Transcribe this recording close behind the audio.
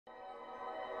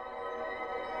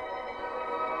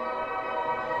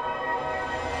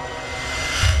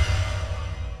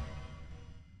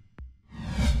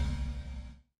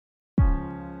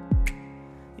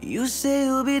You say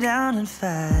you'll be down in 5.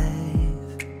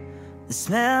 The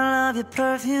smell of your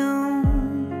perfume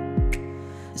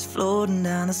is floating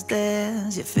down the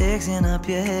stairs. You're fixing up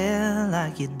your hair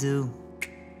like you do.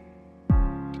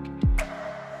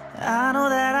 I know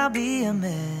that I'll be a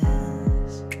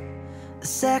mess the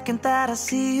second that I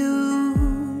see you.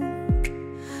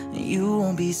 You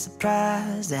won't be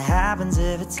surprised, it happens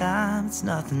every time, it's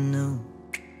nothing new.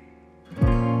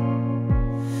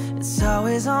 It's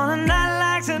always on a night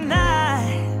like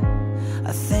tonight.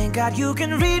 I thank God you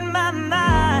can read my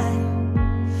mind,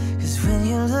 'cause when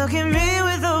you look at me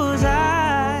with those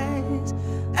eyes,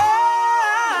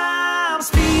 I'm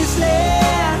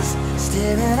speechless,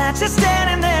 staring at you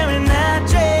standing there in that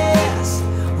dress.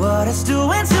 What it's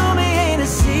doing to me ain't a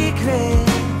secret,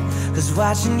 'cause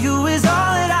watching you is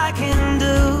all that I can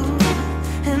do.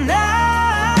 And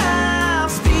I'm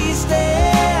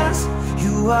speechless,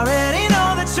 you already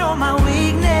know that you're my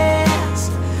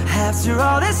weakness. After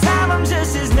all this time I'm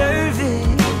just as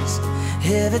nervous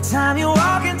every time you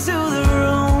walk into the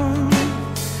room.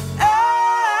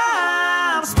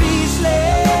 I'm speechless.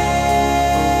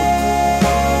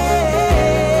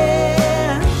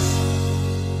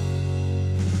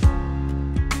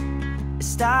 It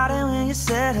started when you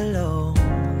said hello,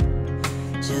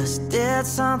 just did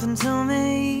something to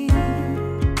me.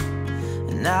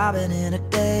 And I've been in a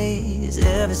daze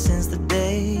ever since the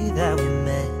day that we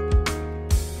met.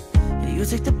 You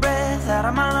took the breath out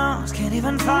of my lungs, can't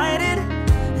even fight it,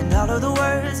 and all of the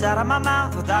words out of my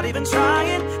mouth without even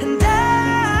trying. And I'm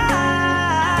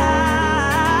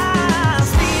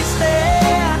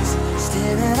speechless,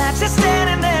 staring at you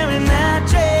standing there in that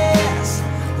dress.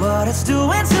 What it's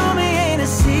doing to me ain't a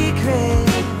secret,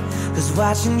 'cause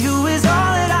watching you is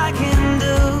all that I can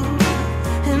do.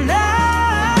 And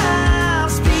I'm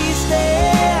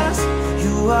speechless,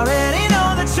 you already know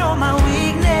that you're my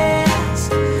weakness.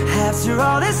 After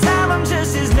all this time I'm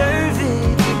just as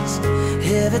nervous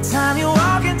every time you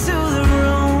walk into the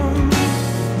room.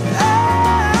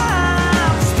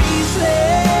 I'm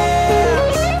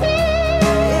speechless.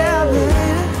 Yeah,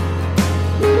 baby.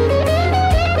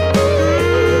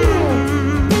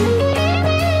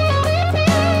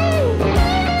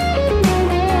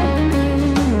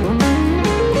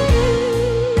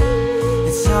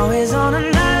 It's always on a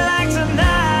night like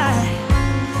tonight.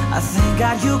 I thank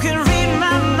God you can read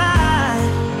my mind.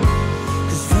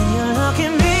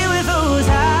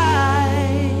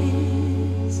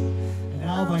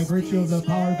 By virtue of the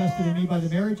power vested in me by the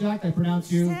Marriage Act, I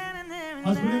pronounce you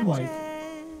husband and wife,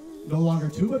 no longer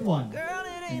two but one,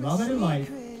 in love and in life,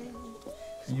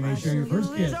 and you may share your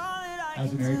first kiss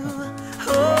as a married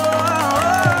couple.